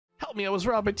help me, I was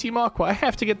robbed by Team Aqua. I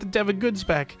have to get the Devon goods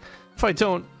back. If I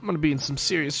don't, I'm gonna be in some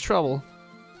serious trouble.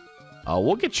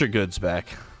 We'll get your goods back.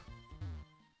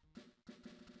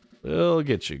 We'll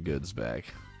get your goods back.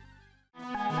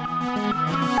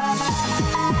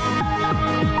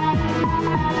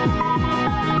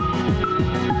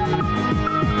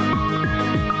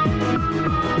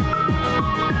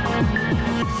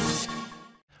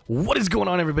 What is going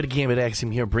on, everybody? Gambit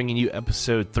Axiom here, bringing you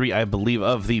episode 3, I believe,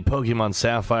 of the Pokemon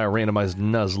Sapphire Randomized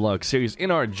Nuzlocke series in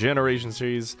our Generation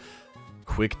series.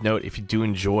 Quick note, if you do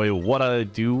enjoy what I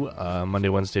do Monday,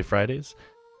 Wednesday, Fridays,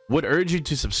 would urge you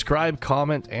to subscribe,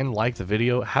 comment, and like the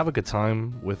video. Have a good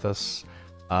time with us.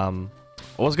 I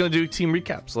was going to do team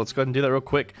recaps, so let's go ahead and do that real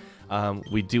quick.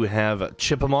 We do have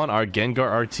Chipamon, our Gengar,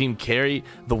 our team carry,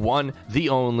 the one, the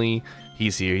only.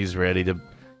 He's here, he's ready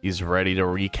to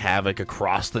wreak havoc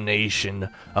across the nation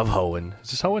of Hoenn.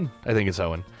 Is this Hoenn? I think it's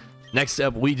Hoenn. Next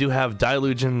up, we do have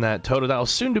Dilution, that Totodile,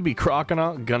 soon to be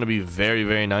Croconaut. Gonna be very,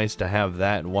 very nice to have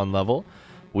that at one level.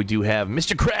 We do have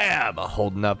Mr. Crab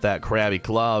holding up that crabby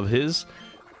claw of his.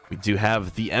 We do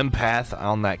have the Empath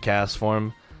on that cast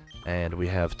form. And we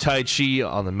have Taichi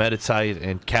on the Metatite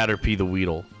and Caterpie the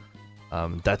Weedle.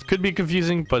 That could be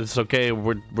confusing, but it's okay.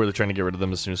 We're really trying to get rid of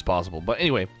them as soon as possible. But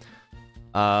anyway,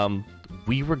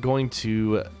 we were going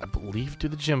to, I believe, do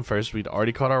the gym first. We'd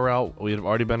already caught our route. We'd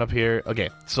already been up here. Okay,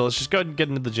 so let's just go ahead and get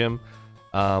into the gym.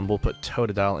 We'll put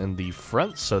Totodile in the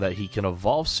front so that he can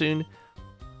evolve soon.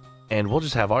 And we'll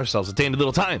just have ourselves a dandy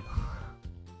little time.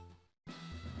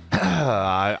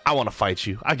 I want to fight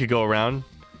you. I could go around.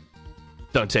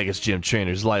 Don't take us gym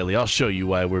trainers lightly. I'll show you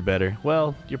why we're better.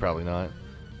 Well, you're probably not.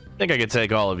 I think I could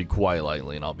take all of you quite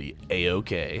lightly and I'll be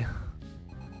A-okay.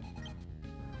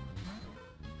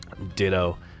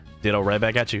 Ditto right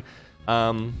back at you.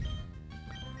 I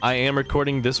am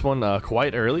recording this one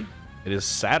quite early. It is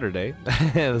Saturday.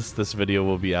 this video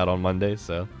will be out on Monday,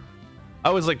 so I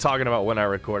always like talking about when I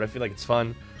record. I feel like it's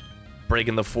fun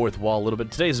breaking the fourth wall a little bit.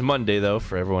 Today's Monday though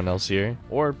for everyone else here,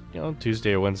 or you know,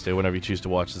 Tuesday or Wednesday, whenever you choose to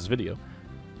watch this video.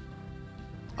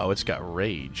 Oh, it's got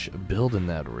rage. Building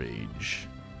that rage.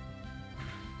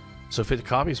 So if it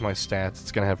copies my stats,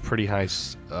 it's gonna have pretty high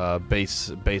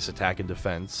base attack and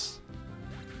defense.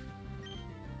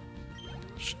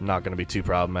 It's not gonna be too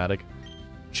problematic.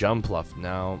 Jumpluff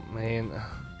now, man.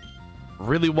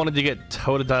 Really wanted to get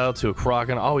Totodile to a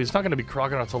Croconaut. Oh, he's not gonna be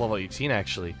Croconaut until level 18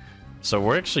 actually. So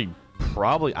we're actually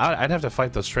probably. I'd have to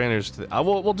fight those trainers.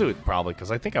 We'll do it probably because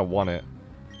I think I want it.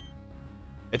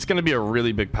 It's gonna be a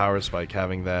really big power spike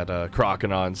having that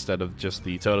Croconaut instead of just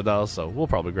the Totodile. So we'll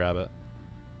probably grab it.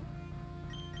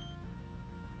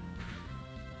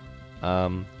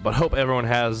 But hope everyone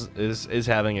is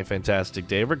having a fantastic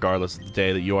day, regardless of the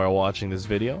day that you are watching this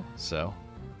video. So,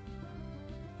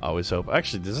 always hope.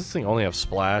 Actually, does this thing only have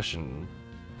Splash? And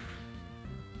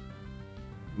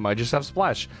might just have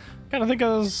Splash. Kind of think I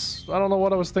don't know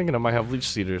what I was thinking. I might have Leech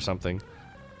Seed or something.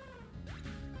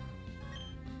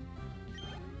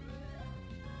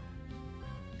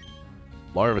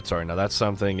 Larvitar. Now that's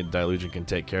something Dilution can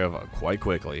take care of quite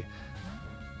quickly.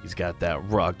 He's got that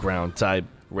rock ground type,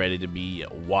 ready to be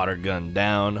water gunned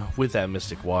down with that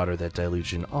Mystic Water that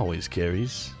Dilution always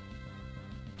carries.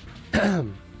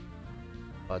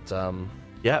 But,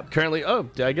 yeah, currently, oh,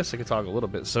 I guess I could talk a little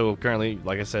bit. So, currently,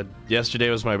 like I said, yesterday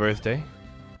was my birthday.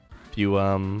 If you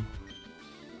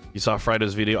saw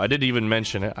Friday's video, I didn't even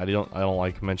mention it. I don't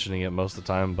like mentioning it most of the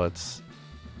time, but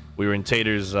we were in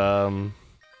Tater's, we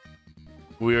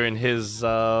were in his,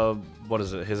 what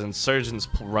is it, his Insurgents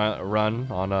run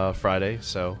on Friday,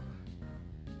 so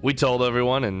we told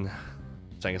everyone and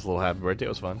sang us a little happy birthday. It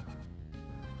was fun.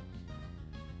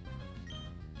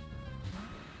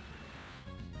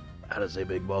 That is a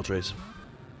big ball trace.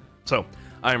 So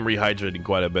I'm rehydrating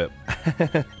quite a bit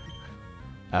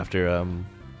after a,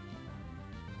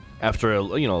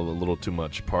 you know, a little too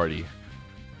much party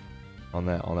on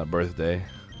that birthday.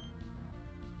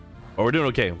 But we're doing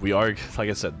okay. We are, like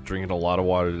I said, drinking a lot of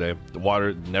water today. The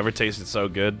water never tasted so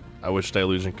good. I wish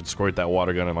Dilution could squirt that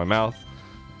water gun in my mouth.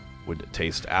 Would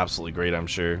taste absolutely great, I'm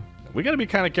sure. We gotta be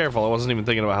kind of careful. I wasn't even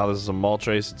thinking about how this is a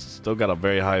Moltres. It's still got a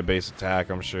very high base attack,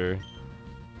 I'm sure.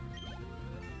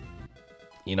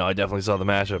 You know, I definitely saw the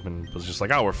matchup and was just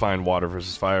like, oh, we're fine, water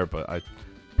versus fire, but I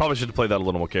probably should have played that a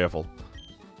little more careful.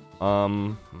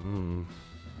 Well,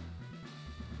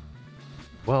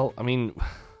 I mean,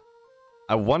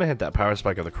 I want to hit that power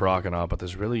spike of the Croconaut, but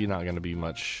there's really not going to be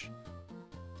much.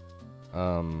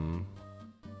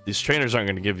 These trainers aren't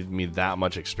going to give me that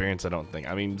much experience, I don't think.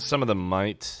 I mean, some of them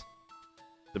might,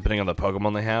 depending on the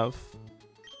Pokemon they have.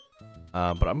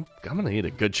 But I'm going to need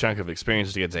a good chunk of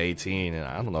experience to get to 18, and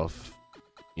I don't know if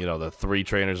you know, the 3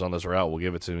 trainers on this route will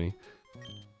give it to me.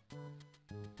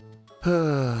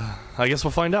 I guess we'll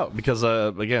find out, because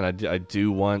again, I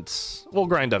do want, we'll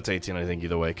grind up to 18, I think,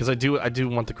 either way, because I do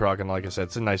want the Croc, and like I said,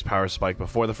 it's a nice power spike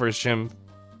before the first gym.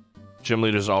 Gym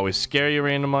leaders always scare you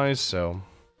randomized, so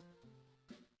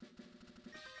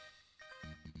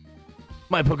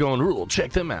my Pokemon rule,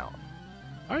 check them out.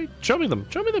 All right, show me them,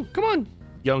 come on,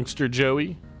 youngster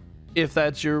Joey, if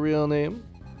that's your real name.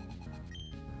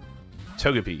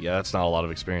 Togepi, yeah, that's not a lot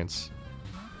of experience.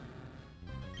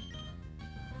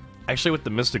 Actually, with the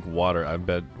Mystic Water, I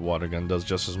bet Water Gun does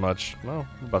just as much. Well,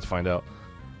 we're about to find out.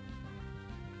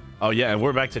 Oh yeah, and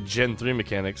we're back to Gen 3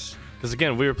 mechanics. Because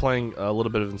again, we were playing a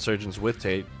little bit of Insurgents with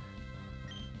Tate.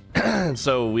 And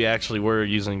so we actually were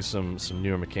using some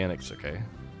newer mechanics, okay.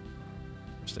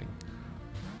 Interesting.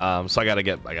 So I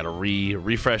gotta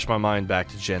refresh my mind back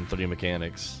to Gen 3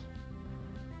 mechanics.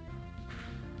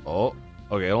 Oh,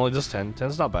 okay, it only does 10.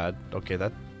 10's not bad. Okay,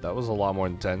 that was a lot more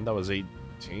than 10. That was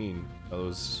 18. That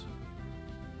was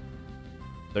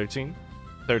 13?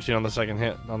 13 on the second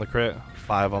hit, on the crit.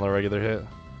 5 on the regular hit.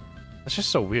 That's just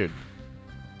so weird.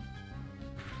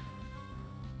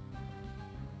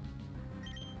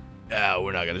 Yeah,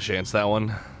 we're not gonna chance that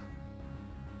one.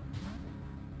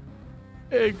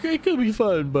 It could be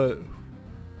fun, but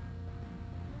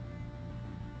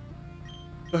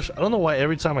gosh, I don't know why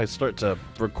every time I start to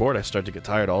record, I start to get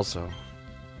tired also.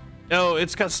 No,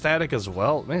 it's got static as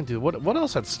well. Man, dude, what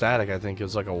else had static? I think it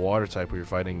was like a water type we were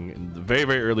fighting in the very,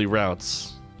 very early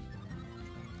routes.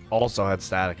 Also had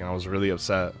static, and I was really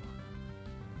upset.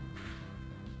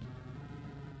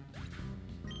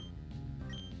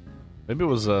 Maybe it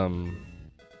was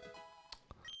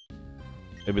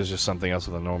just something else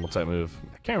with a normal type move.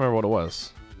 I can't remember what it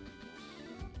was.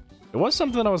 It was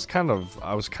something I was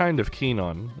kind of keen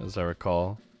on, as I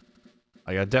recall.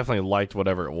 Like, I definitely liked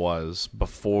whatever it was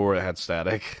before it had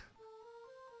static.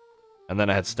 And then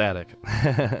I had static.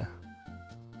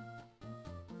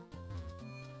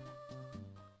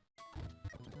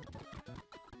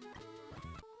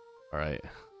 Alright.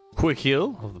 Quick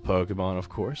heal of the Pokemon, of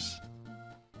course.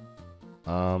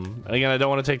 And again, I don't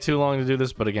want to take too long to do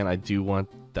this, but again, I do want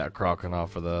that Croconaw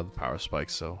for the power spike,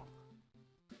 so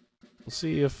we'll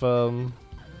see if we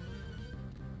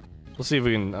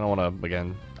can. I don't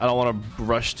want to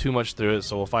rush too much through it,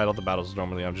 so we'll fight all the battles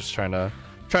normally. I'm just trying to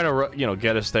you know,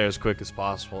 get us there as quick as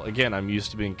possible. Again, I'm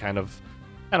used to being kind of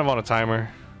on a timer.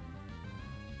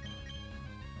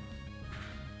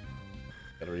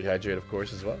 Gotta rehydrate, of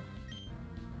course, as well.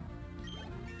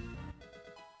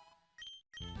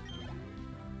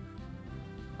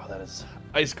 Oh, that is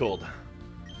ice cold.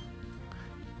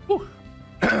 Whew.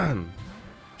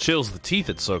 Chills the teeth,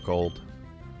 it's so cold.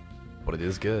 But it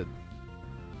is good.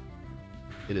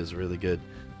 It is really good.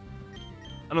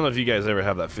 I don't know if you guys ever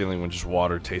have that feeling when just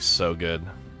water tastes so good.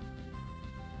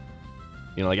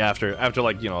 You know, like after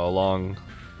like, you know, a long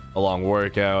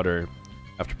workout, or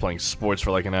after playing sports for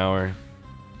like an hour. And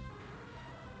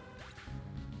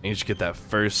you just get that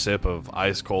first sip of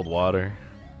ice cold water.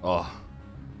 Oh.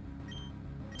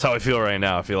 That's how I feel right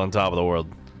now. I feel on top of the world.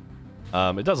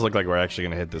 It does look like we're actually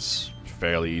gonna hit this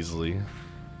fairly easily.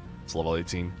 It's level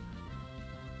 18.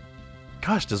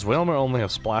 Gosh, does Wailmer only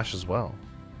have Splash as well?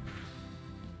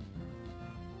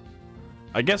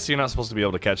 I guess you're not supposed to be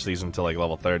able to catch these until like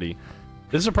level 30.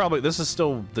 This is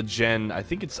still the gen. I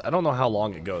think I don't know how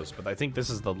long it goes, but I think this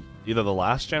is either the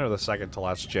last gen or the second to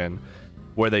last gen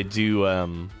where they do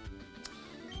oh,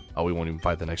 we won't even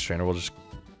fight the next trainer. We'll just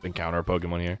encounter a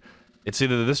Pokemon here. It's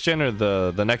either this gen or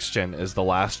the next gen is the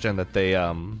last gen that they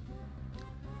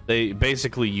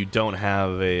basically, you don't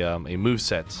have a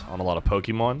moveset on a lot of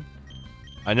Pokemon.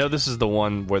 I know this is the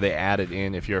one where they added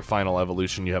in, if you're a final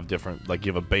evolution, you have different, like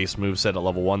you have a base moveset at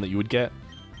level 1 that you would get.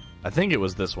 I think it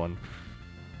was this one.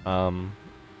 And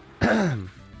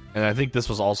I think this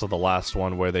was also the last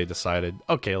one where they decided,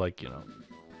 okay, like, you know,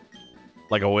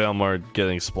 like a Wailmer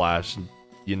getting Splash, and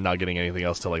you're not getting anything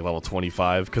else till like level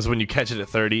 25, because when you catch it at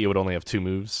 30, it would only have 2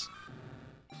 moves.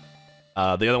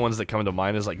 The other ones that come to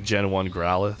mind is like Gen 1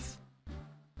 Growlithe.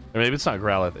 Or maybe it's not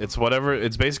Growlithe. It's whatever.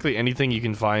 It's basically anything you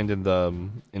can find in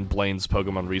Blaine's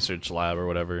Pokemon Research Lab or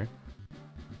whatever.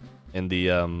 In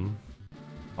the on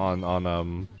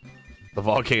the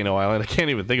volcano island. I can't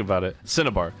even think about it.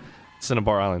 Cinnabar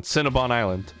Island. Cinnabon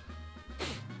Island.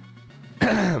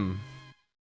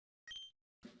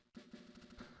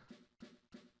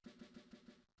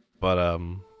 But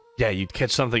yeah, you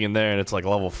catch something in there and it's like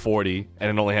level 40 and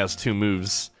it only has 2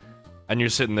 moves. And you're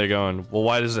sitting there going, well,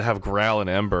 why does it have Growl and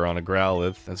Ember on a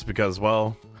Growlithe? It's because,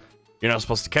 well, you're not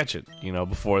supposed to catch it, you know,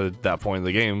 before that point in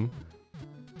the game.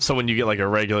 So when you get like a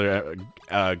regular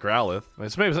Growlithe,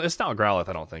 it's not a Growlithe,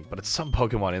 I don't think, but it's some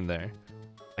Pokemon in there.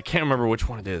 I can't remember which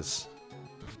one it is.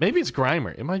 Maybe it's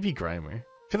Grimer. It might be Grimer.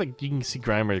 I feel like you can see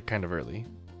Grimer kind of early.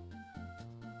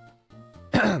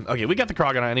 Okay, we got the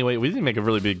Croagnon anyway. We didn't make a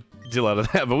really big deal out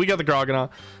of that, but we got the Croagnon.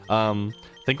 I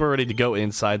think we're ready to go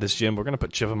inside this gym. We're going to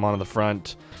put Chipamon in the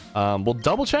front. We'll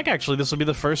double check, actually. This will be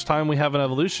the first time we have an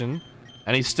evolution.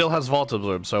 And he still has Volt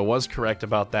Absorb, so I was correct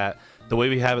about that. The way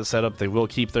we have it set up, they will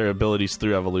keep their abilities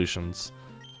through evolutions.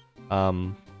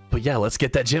 But yeah, let's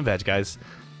get that gym badge, guys.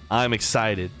 I'm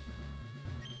excited.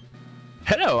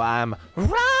 Hello, I'm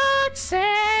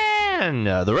Roxanne,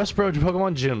 the Respiratory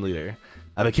Pokemon Gym Leader.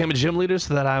 I became a gym leader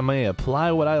so that I may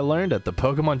apply what I learned at the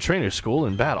Pokemon Trainer School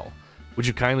in battle. Would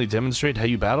you kindly demonstrate how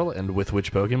you battle and with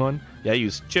which Pokemon? Yeah, I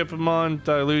use Chipamon,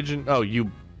 Dilution. Oh,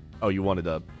 you wanted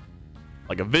a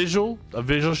visual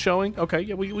showing? Okay,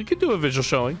 yeah, we could do a visual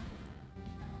showing.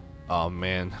 Oh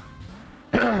man.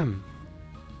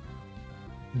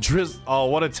 Oh,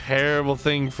 what a terrible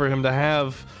thing for him to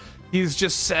have. He's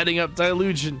just setting up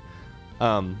Dilution.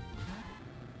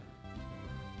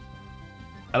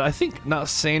 And I think not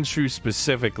Sandshrew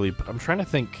specifically, but I'm trying to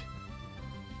think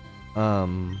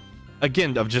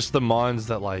again of just the mons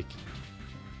that like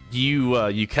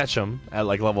you catch them at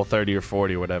like level 30 or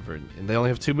 40 or whatever, and they only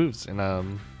have 2 moves. And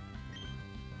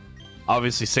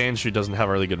obviously Sandshrew doesn't have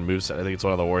a really good moveset. I think it's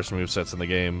one of the worst movesets in the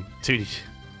game. Dude,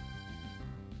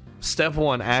 step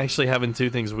 1, actually having 2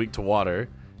 things weak to water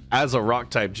as a rock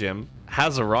type gym,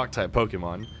 has a rock type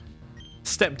Pokemon.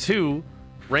 Step 2,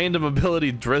 random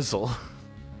ability Drizzle.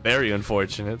 Very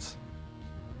unfortunate.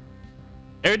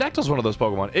 Aerodactyl's one of those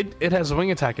Pokemon. It has a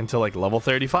wing attack until like level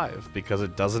 35 because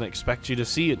it doesn't expect you to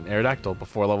see an Aerodactyl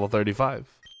before level 35.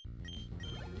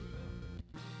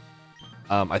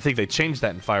 I think they changed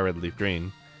that in Fire Red Leaf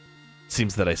Green.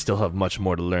 Seems that I still have much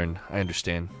more to learn. I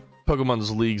understand.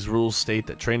 Pokemon's League's rules state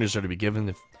that trainers are to be given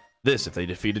if they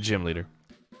defeat a gym leader.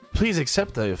 Please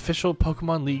accept the official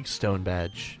Pokemon League Stone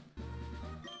Badge.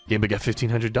 Gameba got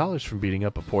 $1,500 from beating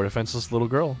up a poor defenseless little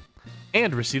girl.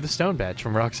 And received the Stone Badge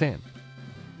from Roxanne.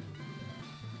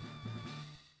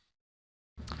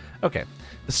 Okay,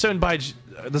 the Stone Badge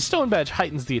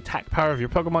heightens the attack power of your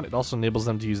Pokemon. It also enables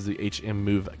them to use the HM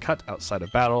move Cut outside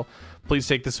of battle. Please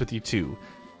take this with you too.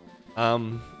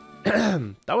 That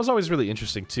was always really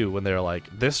interesting too when they're like,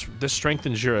 this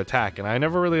strengthens your attack, and I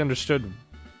never really understood.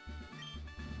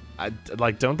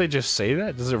 Like, don't they just say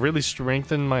that? Does it really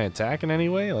strengthen my attack in any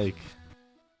way? Like,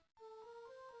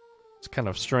 it's kind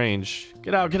of strange.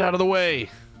 Get out of the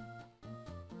way.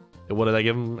 What did I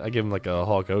give him? I gave him like a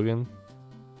Hulk Hogan.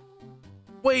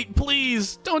 Wait,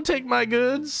 please, don't take my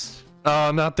goods. Oh,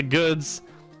 not the goods.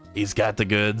 He's got the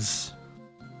goods.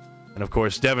 And of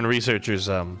course, Devon researchers,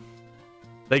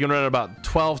 they can run about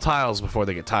 12 tiles before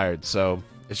they get tired, so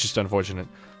it's just unfortunate.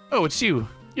 Oh, it's you.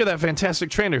 You're that fantastic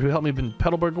trainer who helped me in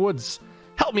Petalburg Woods.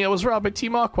 Help me, I was robbed by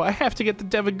Team Aqua. I have to get the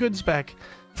Devon goods back.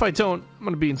 If I don't, I'm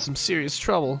gonna be in some serious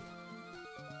trouble.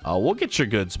 Oh, we'll get your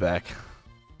goods back.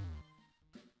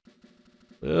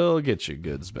 We'll get your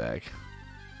goods back.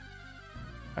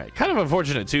 Alright, kind of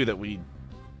unfortunate too that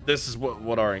this is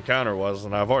what our encounter was,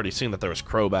 and I've already seen that there was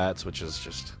Crobats, which is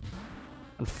just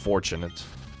unfortunate.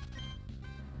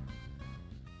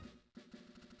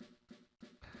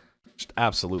 Just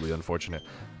absolutely unfortunate.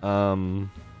 Yeah,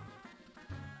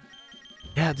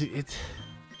 dude,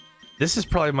 this is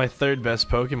probably my 3rd best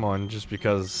Pokemon just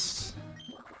because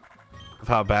of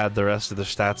how bad the rest of the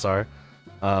stats are.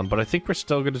 But I think we're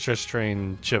still going to just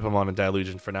train Chipamon and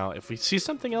Dilution for now. If we see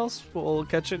something else, we'll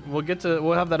catch it.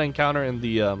 We'll have that encounter in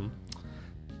the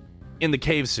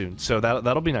cave soon, so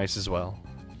that'll be nice as well.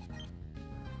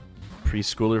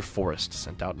 Preschooler Forest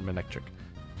sent out in Manectric.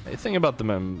 The thing about the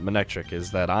Manectric is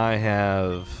that I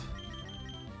have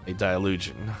a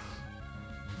Dilution.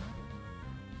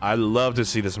 I love to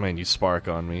see this man use Spark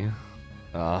on me.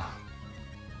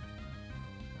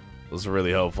 Was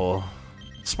really hopeful.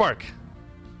 Spark.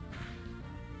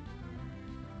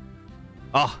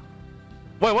 Oh,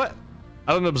 wait, what?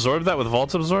 I didn't absorb that with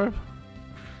Volt Absorb?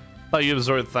 I thought you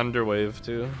absorbed Thunder Wave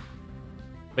too.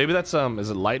 Maybe that's is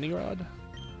it Lightning Rod?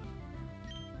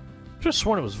 Just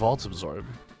sworn it was Volt Absorb.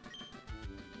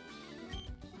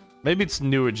 Maybe it's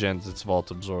newer gens, it's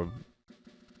Volt Absorb.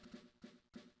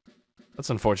 That's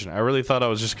unfortunate. I really thought I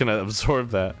was just gonna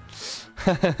absorb that.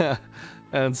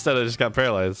 And instead I just got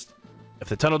paralyzed. If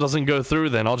the tunnel doesn't go through,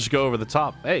 then I'll just go over the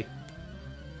top. Hey.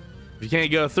 If you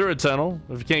can't go through a tunnel,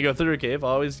 if you can't go through a cave,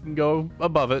 always can go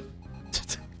above it.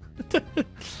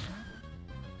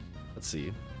 Let's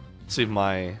see. Let's see if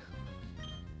my...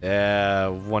 Yeah,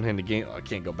 one-handed game... Oh, I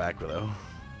can't go back, though.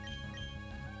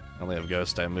 I only have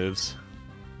ghost type moves.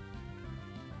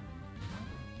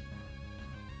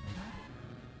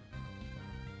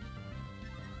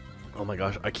 Oh my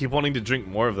gosh, I keep wanting to drink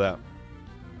more of that.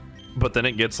 But then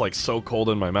it gets like so cold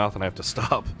in my mouth and I have to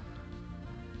stop.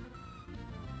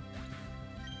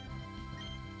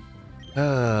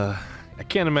 I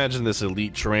can't imagine this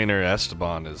elite trainer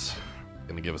Esteban is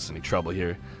gonna give us any trouble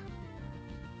here.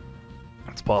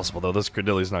 It's possible though, this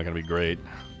Credilli's not gonna be great.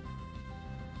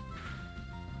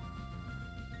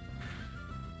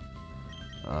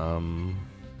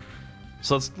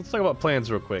 So let's talk about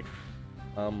plans real quick.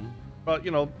 But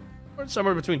you know, we're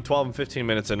somewhere between 12 and 15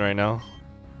 minutes in right now.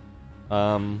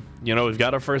 You know, we've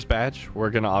got our first badge. We're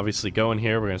gonna obviously go in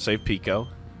here. We're gonna save Pico.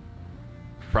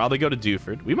 Probably go to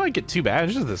Duford. We might get 2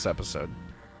 badges this episode.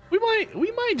 We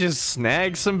might just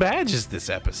snag some badges this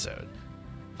episode.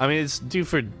 I mean, it's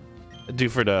Duford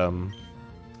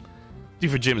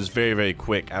Gym is very, very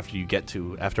quick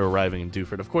after arriving in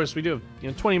Duford. Of course, we do have, you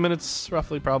know, 20 minutes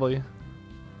roughly, probably.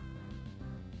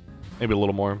 Maybe a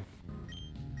little more.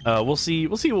 We'll see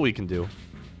what we can do.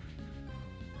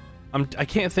 I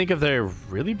can't think of there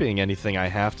really being anything I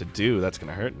have to do that's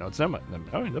gonna hurt. No, it's not.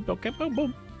 Okay, boom,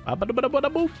 boom. I don't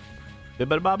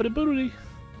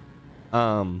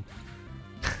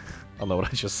know what I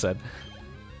just said.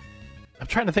 I'm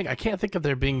trying to think. I can't think of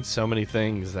there being so many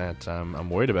things that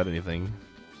I'm worried about anything.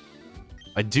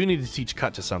 I do need to teach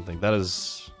cut to something. That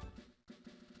is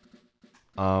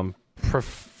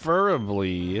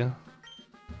preferably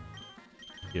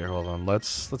here. Hold on.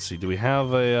 Let's see. Do we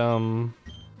have a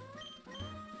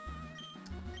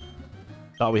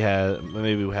thought we had,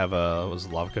 maybe we have a, what was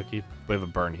it, lava cookie? We have a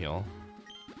burn heal.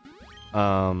 Do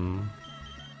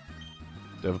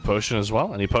we have a potion as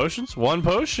well? Any potions? 1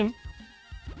 potion.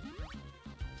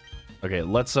 Okay,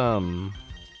 let's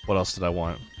what else did I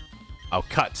want? Oh,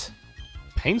 cut.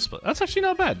 Pain split. That's actually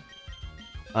not bad.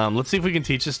 Let's see if we can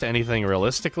teach this to anything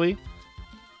realistically.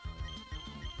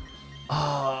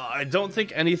 I don't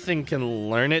think anything can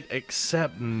learn it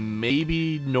except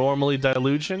maybe normally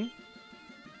dilution.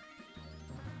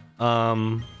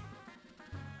 And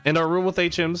our rule with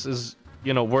HMs is,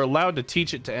 you know, we're allowed to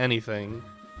teach it to anything.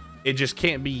 It just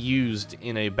can't be used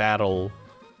in a battle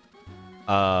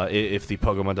if the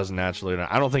Pokemon doesn't naturally learn.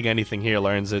 I don't think anything here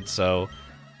learns it, so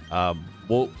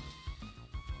we'll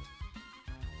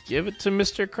give it to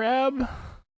Mr. Crab.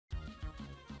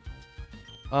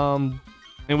 And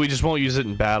we just won't use it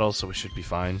in battle, so we should be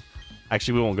fine.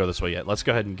 Actually, we won't go this way yet. Let's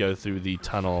go ahead and go through the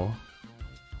tunnel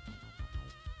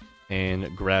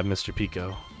and grab Mr.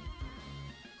 Pico.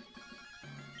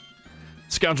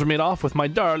 Scoundrel made off with my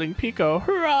darling Pico.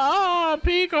 Hurrah,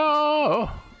 Pico!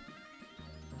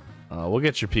 We'll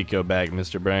get your Pico back,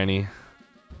 Mr. Briny.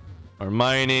 Or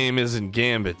my name isn't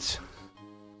Gambit.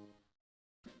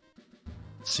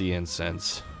 Sea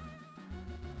incense.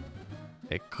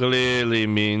 It clearly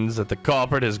means that the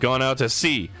culprit has gone out to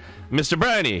sea. Mr.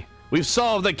 Briny, we've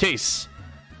solved the case.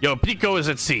 Your Pico is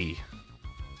at sea.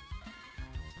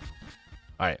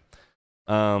 Alright.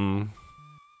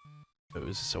 It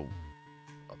was so...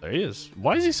 Oh, there he is.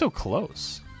 Why is he so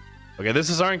close? Okay, this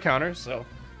is our encounter, so...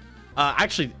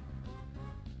 actually...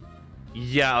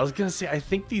 Yeah, I was gonna say, I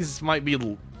think these might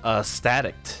be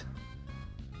staticked.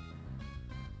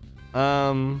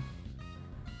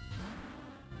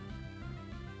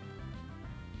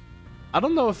 I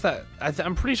don't know if that...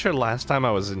 I'm pretty sure last time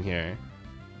I was in here,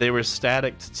 they were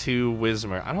staticked to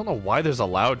Whismur. I don't know why there's a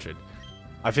Loudred.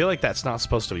 I feel like that's not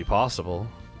supposed to be possible.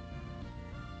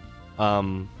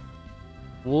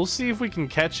 We'll see if we can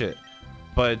catch it.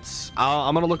 But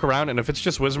I'm going to look around, and if it's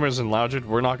just Whismurs and Loudred,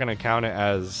 we're not going to count it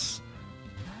as...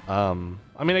 I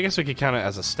mean, I guess we could count it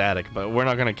as a static, but we're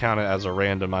not going to count it as a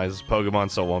randomized Pokemon,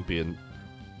 so it won't be a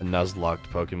Nuzlocked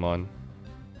Pokemon.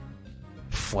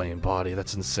 Flame Body,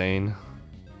 that's insane.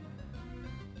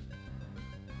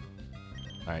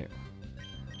 Alright.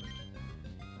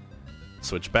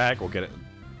 Switch back, we'll get it.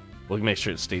 We'll make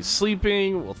sure it stays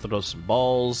sleeping. We'll throw some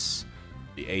balls.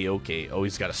 Be A-okay. Oh,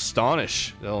 he's got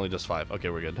Astonish. It only does 5. Okay,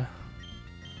 we're good.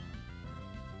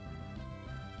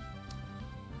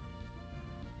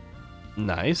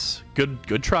 Nice.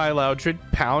 Good try, Loudred.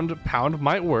 Pound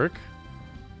might work.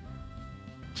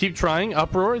 Keep trying.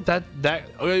 Uproar. That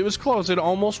okay, it was close. It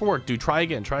almost worked. Dude, try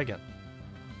again.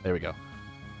 There we go.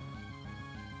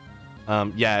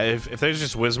 Yeah, if there's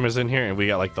just Whismurs in here and we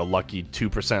got like the lucky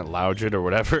 2% Loudred or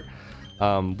whatever,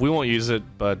 we won't use it,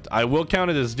 but I will count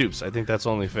it as dupes. I think that's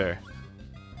only fair.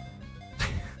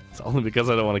 It's only because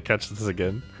I don't want to catch this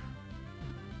again.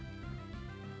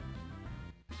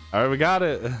 Alright, we got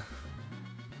it.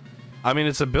 I mean,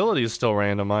 its ability is still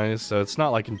randomized, so it's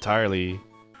not like entirely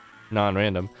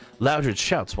non-random. Loudred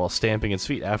shouts while stamping its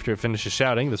feet. After it finishes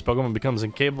shouting, this Pokemon becomes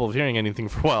incapable of hearing anything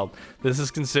for a while. This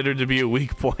is considered to be a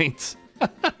weak point.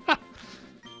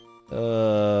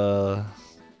 I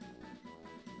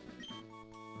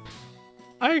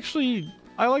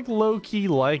like low-key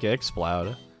like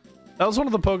Exploud. That was one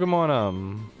of the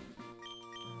Pokemon,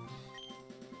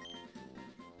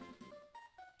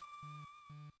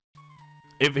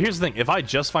 here's the thing, if I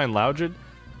just find Loudred,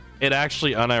 it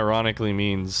actually unironically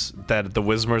means that the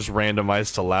Whismer's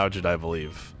randomized to Loudred, I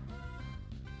believe.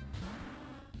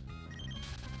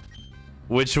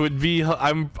 Which would be,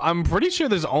 I'm pretty sure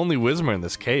there's only Whismer in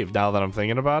this cave now that I'm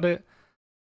thinking about it.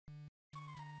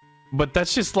 But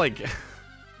that's just like,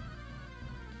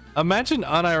 imagine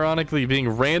unironically being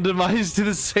randomized to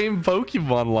the same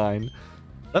Pokemon line.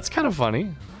 That's kind of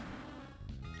funny.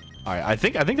 All right, I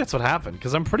think that's what happened,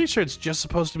 because I'm pretty sure it's just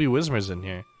supposed to be Whismers in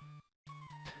here.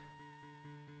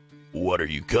 What are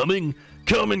you coming?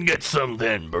 Come and get some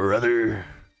then, brother.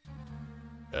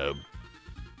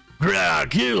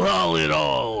 Kill all it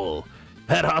all.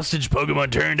 That hostage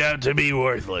Pokemon turned out to be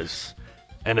worthless.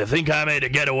 And I think I made a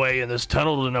getaway in this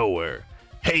tunnel to nowhere.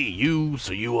 Hey, you,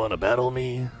 so you wanna battle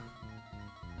me?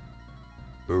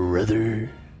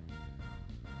 Brother?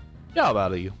 Yeah, I'll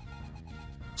battle you.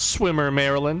 Swimmer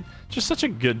Marilyn. Just such a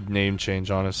good name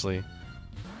change, honestly.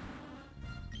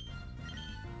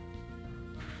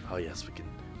 Oh yes, we can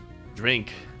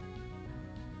drink.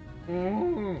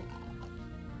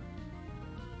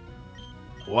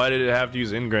 Why did it have to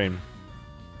use Ingrain?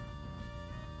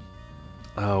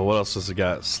 Oh, what else does it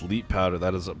got? Sleep Powder.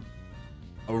 That is a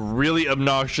really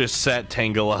obnoxious set,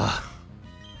 Tangela.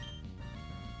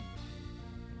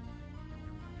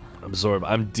 Absorb.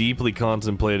 I'm deeply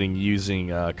contemplating using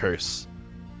Curse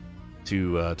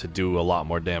to do a lot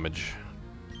more damage.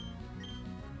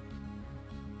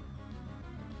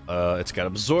 It's got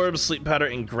Absorb, Sleep Powder,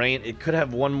 Ingrain. It could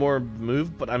have one more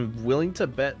move, but I'm willing to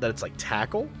bet that it's like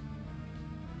Tackle.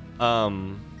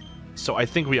 So I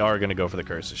think we are going to go for the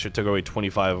Curse. It should take away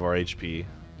 25 of our HP.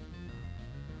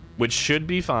 Which should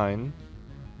be fine.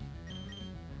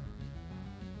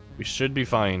 We should be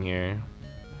fine here.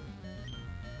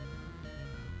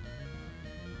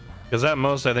 Because at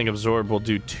most, I think Absorb will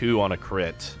do 2 on a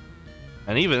crit.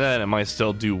 And even then, it might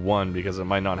still do 1 because it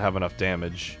might not have enough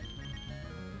damage.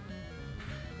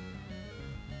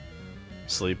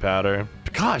 Sleep Powder.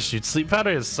 Gosh, dude, Sleep Powder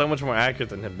is so much more accurate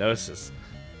than Hypnosis.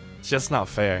 It's just not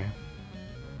fair.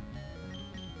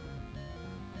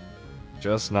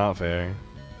 Just not fair.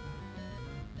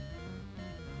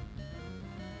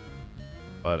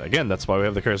 But again, that's why we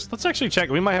have the Curse. Let's actually check.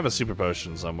 We might have a Super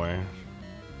Potion somewhere.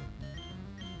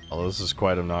 Oh, this is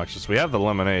quite obnoxious. We have the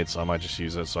Lemonade, so I might just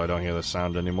use it so I don't hear the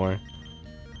sound anymore.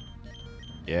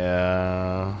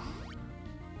 Yeah.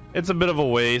 It's a bit of a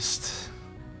waste.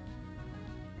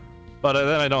 But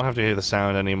then I don't have to hear the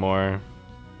sound anymore.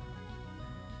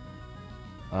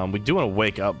 We do want to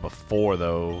wake up before,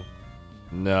 though.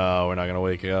 No, we're not going to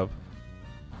wake up.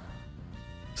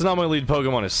 So now my lead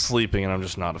Pokemon is sleeping, and I'm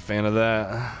just not a fan of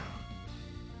that.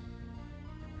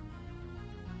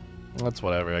 That's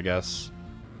whatever, I guess.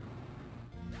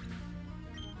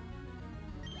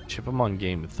 Chip him on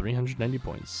game with 390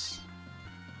 points.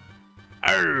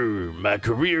 Arr, my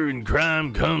career in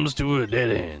crime comes to a dead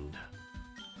end.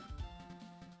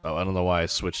 Oh, I don't know why I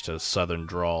switched to Southern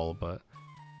Drawl, but...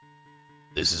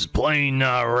 This is plain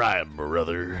not right,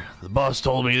 brother. The boss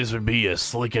told me this would be a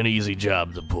slick and easy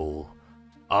job to pull.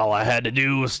 All I had to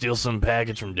do was steal some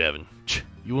package from Devon.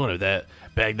 You wanted that,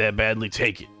 bag that badly,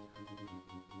 take it.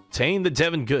 Obtain the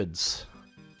Devon goods.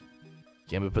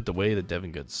 Gambit put away the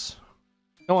Devon goods.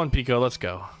 Go on, Pico, let's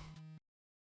go.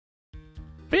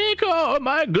 Pico, am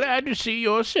I glad to see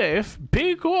you're safe?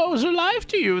 Pico owes a life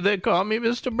to you. They call me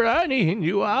Mr. Briny, and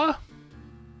you are?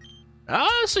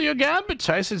 Ah, so you're Gambit.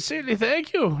 I sincerely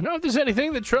thank you. Now, if there's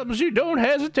anything that troubles you, don't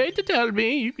hesitate to tell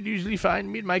me. You can usually find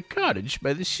me in my cottage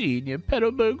by the sea near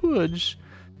Petalburg Woods.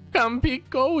 Come,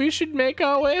 Pico, we should make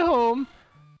our way home.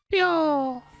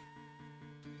 Yo.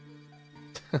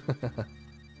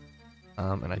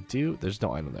 And I do. There's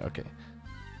no item there. Okay.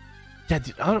 Yeah,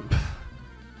 dude,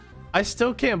 I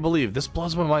still can't believe this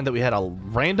blows my mind that we had a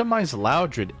randomized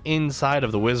Loudred inside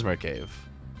of the Whismer Cave.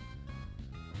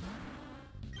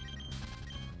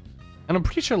 And I'm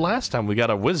pretty sure last time we got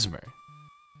a Whismer.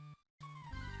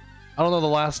 I don't know the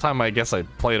last time I guess I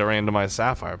played a randomized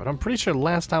Sapphire, but I'm pretty sure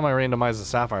last time I randomized a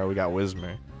Sapphire we got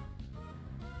Whismer.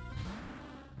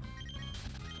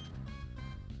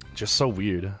 Just so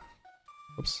weird.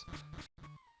 Oops.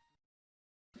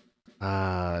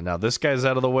 Now this guy's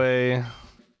out of the way.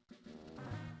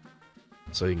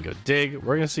 So you can go dig.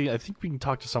 We're gonna see. I think we can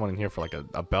talk to someone in here for like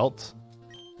a belt.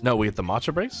 No, we get the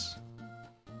matcha brace.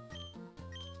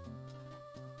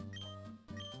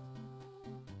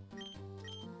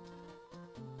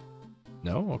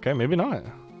 No, okay, maybe not.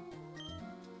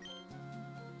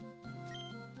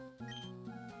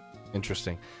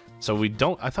 Interesting. So we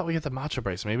don't. I thought we get the matcha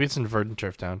brace. Maybe it's in Verdant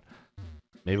Turf Town.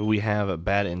 Maybe we have a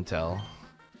bad intel.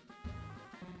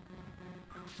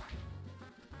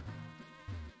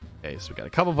 Okay, so we got a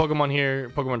couple Pokemon here,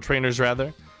 Pokemon trainers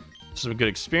rather. Some good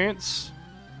experience.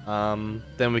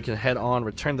 Then we can head on,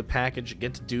 return the package,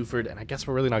 get to Dewford, and I guess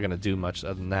we're really not gonna do much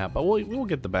other than that. But we'll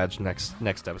get the badge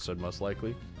next episode most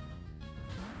likely.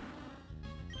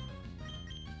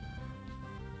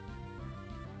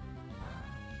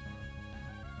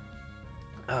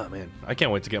 Oh man, I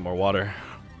can't wait to get more water.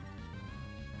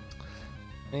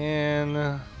 And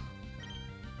I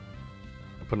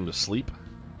put him to sleep.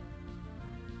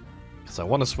 So I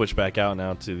want to switch back out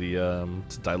now to the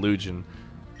to Delusion.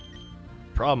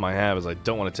 Problem I have is I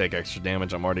don't want to take extra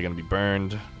damage. I'm already going to be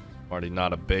burned. I'm already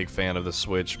not a big fan of the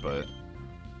switch, but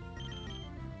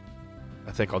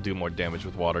I think I'll do more damage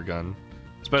with Water Gun,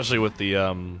 especially with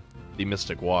the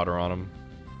Mystic Water on him.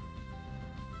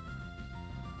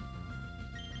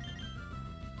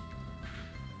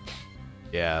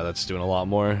 Yeah, that's doing a lot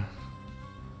more.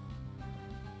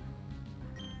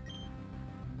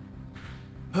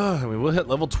 I mean, we'll hit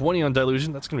level 20 on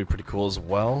Delusion. That's gonna be pretty cool as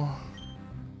well.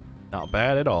 Not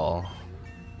bad at all.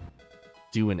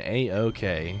 Doing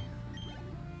A-okay.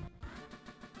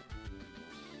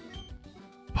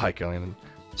 Pike Island.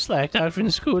 Slacked out from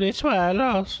school, that's why I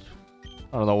lost.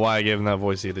 I don't know why I gave him that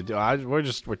voice either.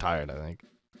 We're tired, I think.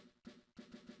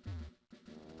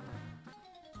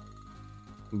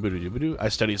 I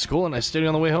study at school and I study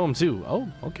on the way home too. Oh,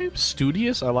 okay.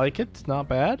 Studious. I like it. Not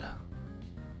bad.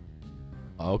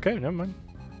 Okay, never mind.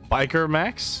 Biker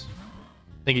Max.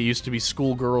 I think it used to be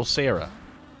Schoolgirl Sarah.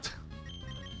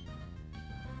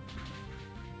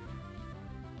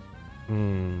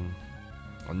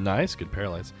 Nice. Good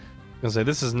paralyze. I was gonna say,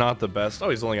 this is not the best. Oh,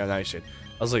 he's only got Nightshade.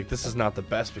 I was like, this is not the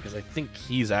best because I think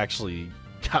he's actually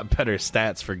got better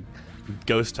stats for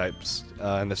ghost types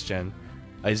in this gen.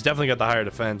 He's definitely got the higher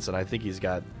defense, and I think he's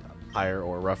got higher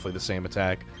or roughly the same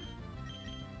attack.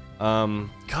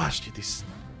 Gosh, dude, these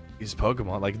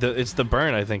Pokemon, like it's the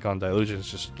burn I think on Delusion is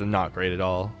just not great at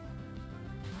all.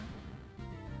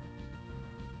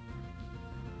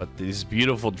 But these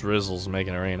beautiful drizzles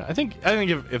making it rain. I think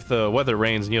if the weather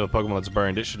rains and you have a Pokemon that's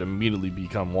burned, it should immediately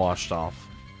become washed off.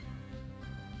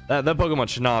 That Pokemon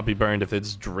should not be burned if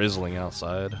it's drizzling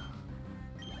outside.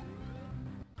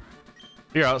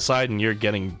 If you're outside and you're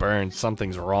getting burned,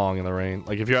 something's wrong in the rain.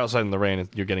 Like, if you're outside in the rain and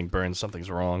you're getting burned, something's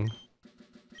wrong.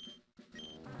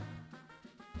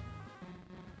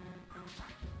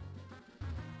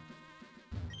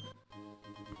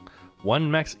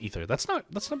 One max ether. That's not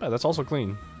bad. That's also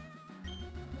clean.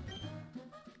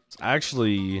 It's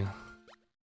actually,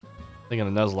 I think in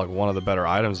a Nuzlocke, one of the better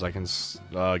items I can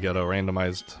get a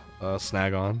randomized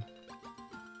snag on.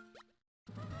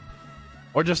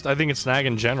 Or just, I think it's snag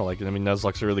in general. Like, I mean,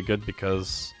 Nuzlocke's are really good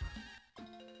because,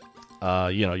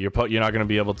 you know, you're not going to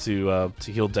be able to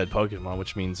heal dead Pokemon,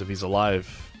 which means if he's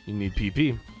alive, you need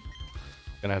PP.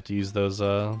 Gonna have to use those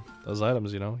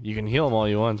items. You know, you can heal him all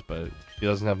you want, but if he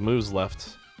doesn't have moves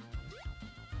left,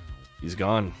 he's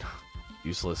gone.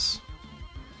 Useless.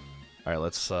 All right,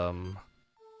 let's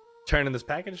turn in this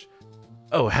package.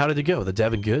 Oh, how did it go? The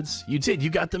Devon goods? You did. You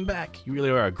got them back. You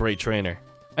really are a great trainer.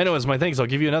 I know, as my thanks, I'll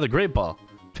give you another Great Ball.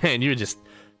 Man, you're just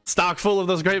stock full of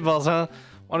those Great Balls, huh?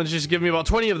 Why don't you just give me about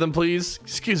 20 of them, please?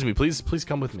 Excuse me, please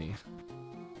come with me.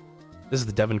 This is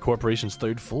the Devon Corporation's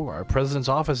 3rd floor. Our president's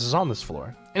office is on this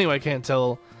floor. Anyway, I can't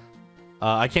tell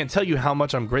you how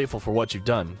much I'm grateful for what you've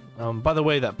done. By the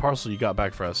way, that parcel you got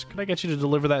back for us, could I get you to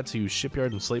deliver that to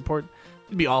Shipyard in Slateport?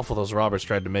 It'd be awful if those robbers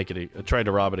tried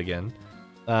to rob it again.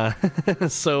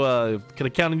 So, could I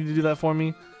count on you to do that for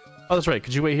me? Oh, that's right.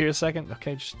 Could you wait here a second?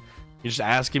 Okay, you're just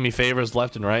asking me favors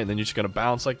left and right, and then you're just gonna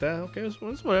bounce like that? Okay,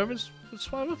 it's whatever. It's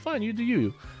fine. You do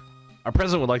you. Our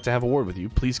president would like to have a word with you.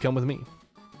 Please come with me.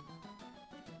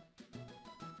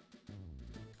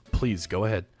 Please, go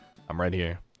ahead. I'm right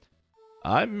here.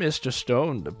 I'm Mr.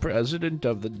 Stone, the president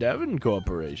of the Devon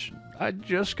Corporation. I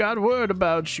just got word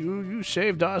about you. You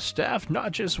saved our staff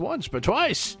not just once, but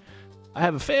twice. I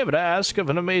have a favor to ask of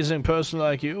an amazing person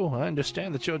like you. I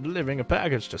understand that you're delivering a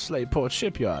package to Slateport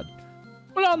Shipyard.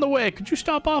 Well, on the way, could you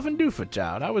stop off in Dewford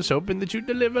Town? I was hoping that you'd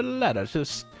deliver a letter to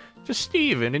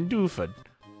Steven in Dewford.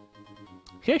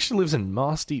 He actually lives in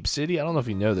Moss Deep City. I don't know if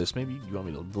you know this. Maybe you want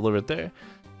me to deliver it there.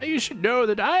 You should know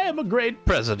that I am a great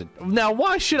president. Now,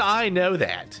 why should I know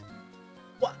that?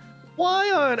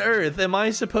 Why on earth am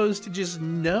I supposed to just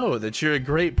know that you're a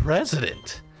great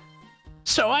president?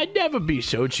 So I'd never be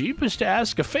so cheap as to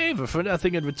ask a favor for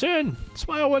nothing in return. That's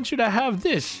why I want you to have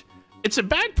this. It's a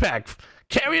backpack.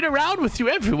 Carry it around with you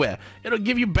everywhere. It'll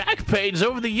give you back pains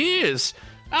over the years.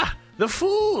 Ah, the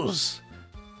fools.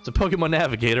 It's a Pokemon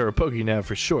Navigator, or PokéNav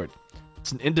for short.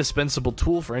 It's an indispensable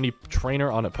tool for any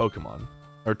trainer on a Pokemon.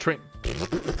 Or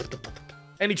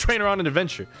any trainer on an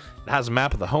adventure. It has a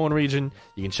map of the Hoenn region.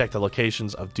 You can check the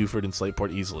locations of Dewford and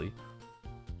Slateport easily.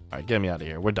 Alright, get me out of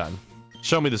here. We're done.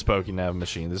 Show me this PokéNav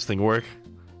machine. Does this thing work?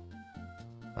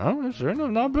 Oh, it's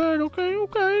not bad. Okay,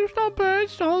 it's not bad.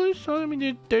 It's solid. I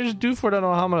mean, there's Dewford. I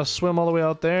don't know how I'm going to swim all the way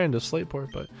out there into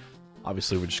Slateport, but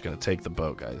obviously we're just going to take the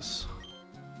boat, guys.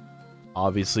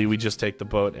 Obviously, we just take the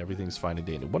boat. Everything's fine and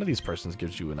dandy. One of these persons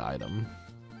gives you an item.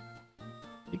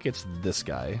 I think it's this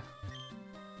guy.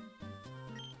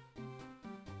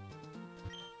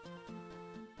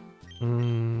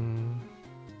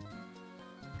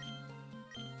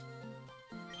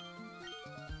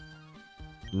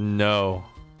 No.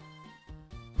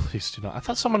 Please do not. I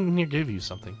thought someone in here gave you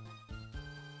something.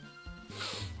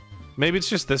 Maybe it's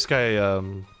just this guy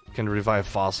can revive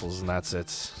fossils and that's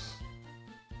it.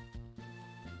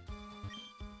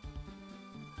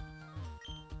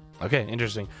 Okay,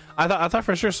 interesting. I thought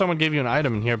for sure someone gave you an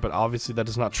item in here, but obviously that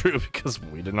is not true because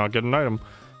we did not get an item.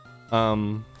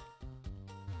 But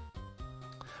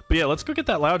yeah, let's go get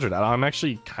that Loudred out. I'm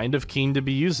actually kind of keen to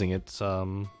be using it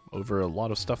over a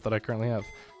lot of stuff that I currently have.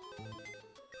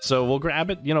 So we'll grab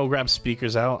it, you know, grab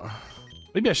speakers out.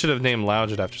 Maybe I should have named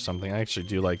Loudred after something. I actually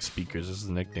do like speakers as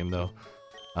the nickname though.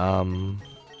 I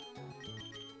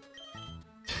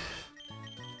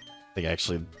think I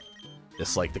actually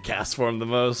dislike the cast form the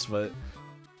most, but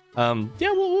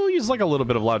yeah, we'll use like a little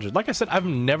bit of Loudred. Like I said, I've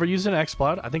never used an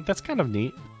X-Cloud. I think that's kind of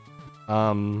neat.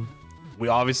 We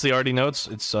obviously already know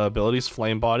its abilities,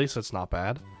 Flame Body, so it's not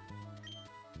bad.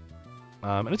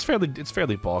 And it's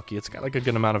fairly bulky. It's got like a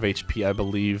good amount of HP, I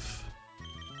believe.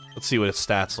 Let's see what its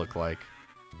stats look like.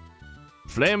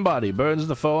 Flame Body burns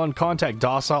the foe on contact.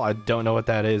 Docile, I don't know what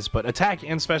that is, but attack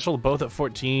and special both at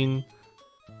 14.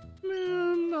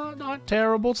 Not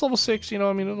terrible. It's level 6, you know.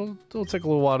 I mean, it'll take a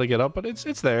little while to get up, but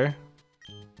it's there.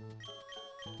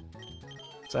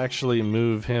 Let's actually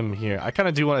move him here. I kind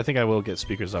of do want. I think I will get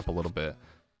speakers up a little bit.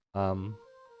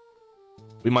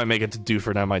 We might make it to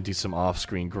Dewford. I might do some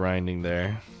off-screen grinding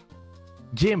there.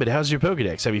 Gambit, how's your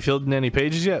Pokedex? Have you filled in any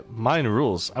pages yet? Mine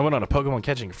rules. I went on a Pokemon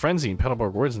catching frenzy in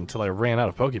Petalburg Woods until I ran out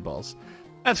of Pokeballs.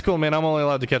 That's cool, man. I'm only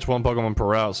allowed to catch one Pokemon per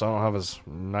route, so I don't have as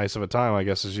nice of a time, I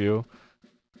guess, as you.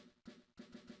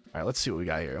 Alright, let's see what we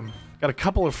got here. Got a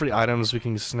couple of free items we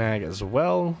can snag as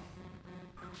well.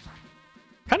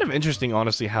 Kind of interesting,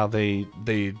 honestly, how they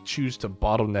choose to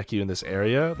bottleneck you in this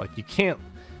area. Like, you can't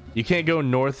go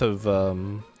north of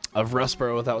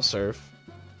Rustboro without Surf.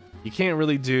 You can't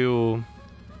really do,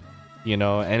 you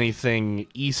know, anything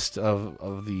east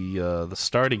of the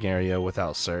starting area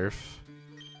without Surf.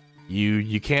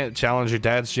 You can't challenge your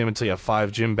dad's gym until you have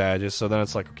 5 gym badges. So then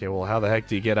it's like, okay, well, how the heck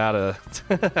do you get out of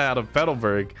out of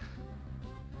Petalburg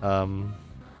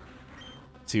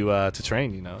to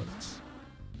train? You know.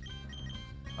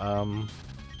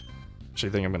 Actually,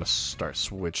 think I'm gonna start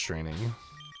switch training.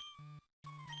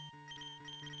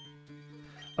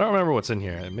 I don't remember what's in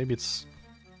here. Maybe it's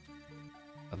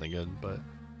nothing good, but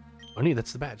oh, nee,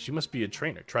 that's the badge. You must be a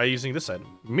trainer. Try using this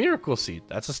item. Miracle Seed.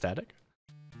 That's a static.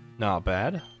 Not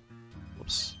bad.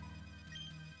 Whoops.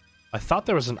 I thought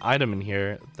there was an item in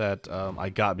here that I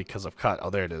got because of cut.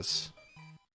 Oh, there it is.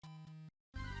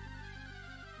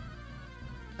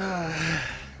 Oh,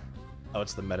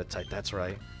 it's the meta type. That's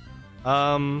right.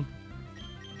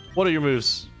 What are your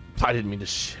moves? I didn't mean to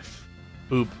shift.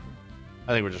 Boop.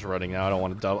 I think we're just running now. I don't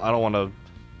want to double. I don't want to.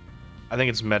 I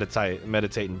think it's meditate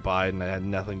and bide, and I had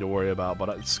nothing to worry about.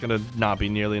 But it's gonna not be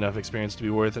nearly enough experience to be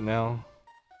worth it now.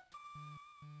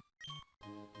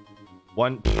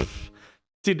 One.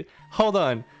 Dude, hold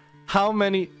on. How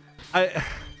many?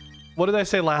 What did I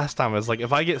say last time? I was like,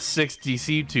 if I get 6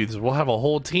 DC Tooths, we'll have a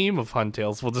whole team of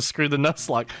Huntails. We'll just screw the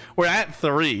Nuzlocke. We're at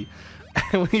 3,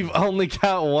 and we've only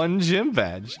got 1 gym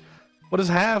badge. What is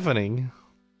happening?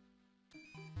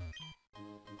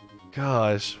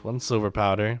 Gosh, 1 silver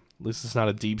powder. At least it's not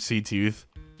a deep sea tooth.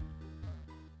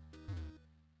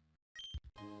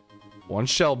 1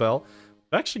 shell bell.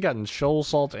 I've actually gotten shoal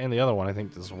salt and the other one, I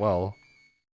think, as well.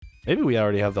 Maybe we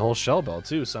already have the whole shell bell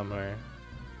too somewhere.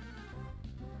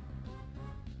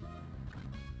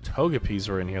 Togepi's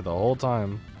were in here the whole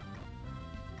time.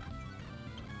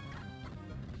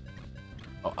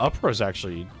 Oh, Upper is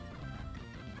actually...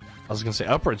 I was gonna say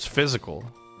Upper's physical.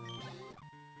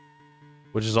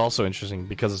 Which is also interesting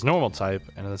because it's normal type,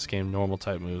 and in this game normal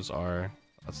type moves are...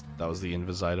 that was the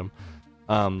invis item.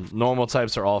 Normal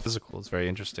types are all physical. It's very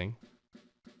interesting.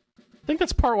 I think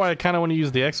that's part why I kind of want to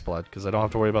use the X-Blood, because I don't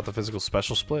have to worry about the physical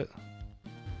special split.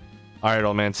 Alright,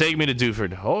 old man, take me to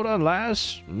Duford. Hold on,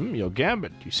 lass. Yo,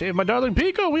 Gambit, you saved my darling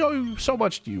Pico. We owe you so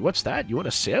much to you. What's that? You want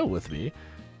to sail with me?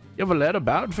 You have a letter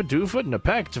bound for Duford and a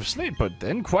packet of sleep, but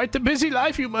then quite the busy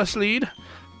life you must lead.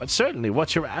 But certainly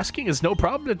what you're asking is no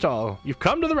problem at all. You've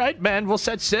come to the right man. We'll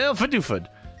set sail for Duford.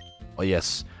 Oh,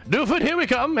 yes. Duford, here we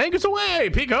come. Anchors away.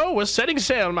 Pico, we're setting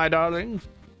sail, my darling.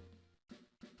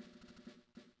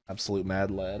 Absolute mad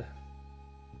lad.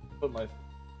 Put my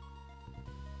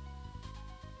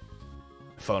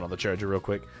phone on the charger real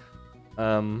quick.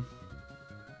 Yeah,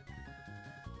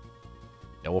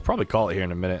 we'll probably call it here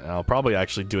in a minute, and I'll probably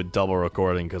actually do a double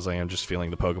recording because I am just feeling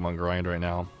the Pokemon grind right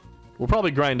now. We'll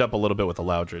probably grind up a little bit with the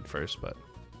Loudred first, but...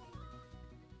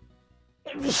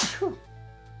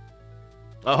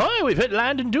 Ahoy, we've hit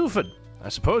land in Duford. I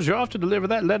suppose you're off to deliver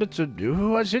that letter to...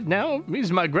 Who was it now?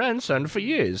 He's my grandson for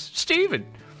years. Steven!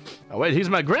 Oh, wait, he's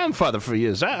my grandfather for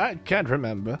years. I can't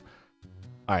remember.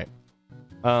 Alright.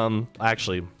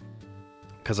 Actually,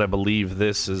 because I believe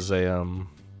this is a,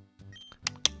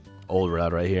 old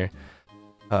route right here.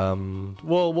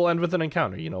 We'll end with an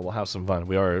encounter. You know, we'll have some fun.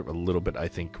 We are a little bit, I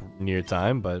think, near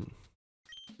time, but...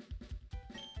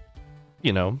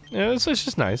 You know, yeah, it's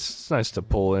just nice. It's nice to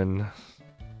pull in.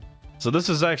 So this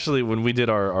is actually when we did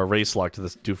our race lock to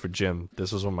this Duford gym.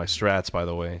 This was one of my strats, by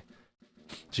the way.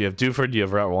 So you have Duford, you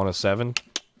have Route 107.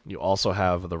 You also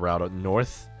have the route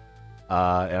north.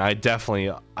 And I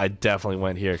definitely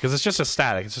went here because it's just a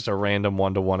static. It's just a random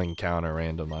 1-to-1 encounter,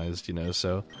 randomized, you know.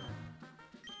 So,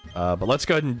 but let's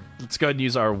go ahead and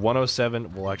use our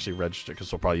 107. We'll actually register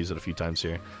because we'll probably use it a few times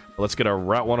here. But let's get our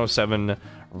Route 107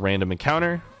 random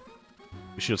encounter.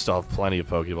 We should still have plenty of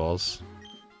Pokeballs.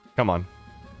 Come on.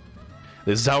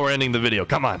 This is how we're ending the video.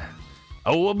 Come on.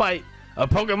 Oh, a bite. A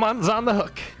Pokemon's on the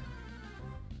hook.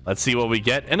 Let's see what we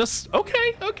get. And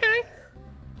okay.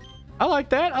 I like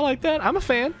that. I'm a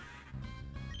fan.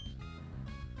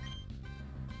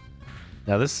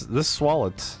 Now this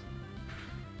Swalot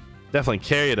definitely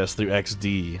carried us through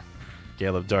XD,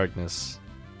 Gale of Darkness.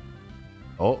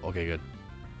 Oh, okay, good.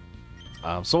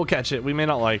 So we'll catch it. We may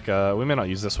not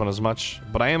use this one as much,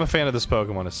 but I am a fan of this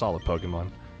Pokemon. A solid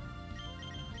Pokemon,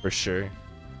 for sure.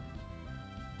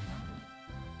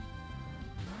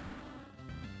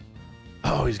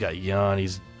 Oh, he's got Yawn.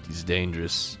 He's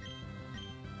dangerous.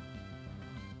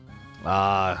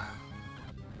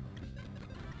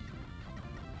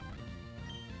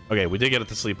 Okay, we did get it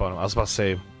to sleep on him. I was about to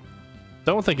say,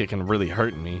 don't think it can really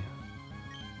hurt me.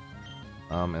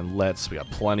 And we got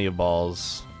plenty of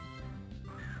balls.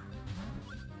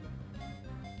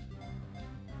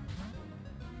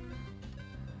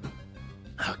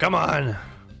 Oh, come on.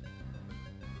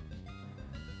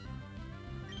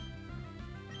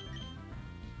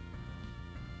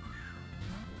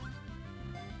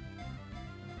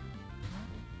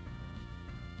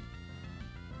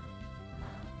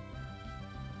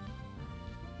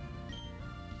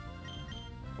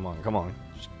 Come on.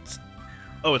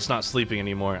 Oh, it's not sleeping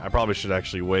anymore. I probably should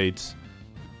actually wait.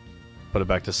 Put it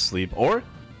back to sleep. Or?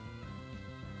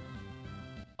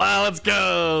 Wow, let's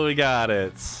go! We got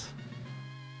it.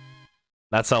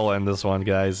 That's how we'll end this one,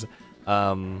 guys.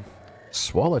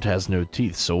 Swalot has no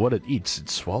teeth, so what it eats, it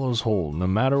swallows whole, no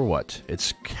matter what.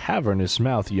 Its cavernous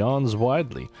mouth yawns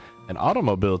widely. An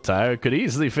automobile tire could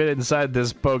easily fit inside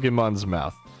this Pokemon's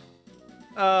mouth.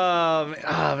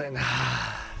 Man.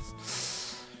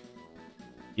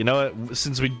 You know what?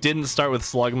 Since we didn't start with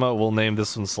Slugma, we'll name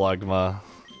this one Slugma.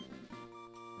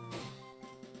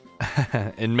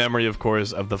 In memory, of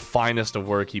course, of the finest of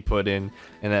work he put in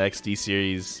that XD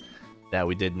series that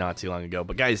we did not too long ago.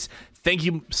 But guys, thank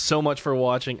you so much for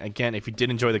watching. Again, if you did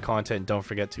enjoy the content, don't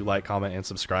forget to like, comment, and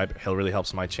subscribe. It really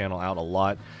helps my channel out a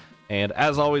lot. And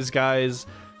as always, guys,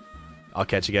 I'll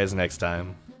catch you guys next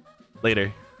time.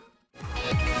 Later.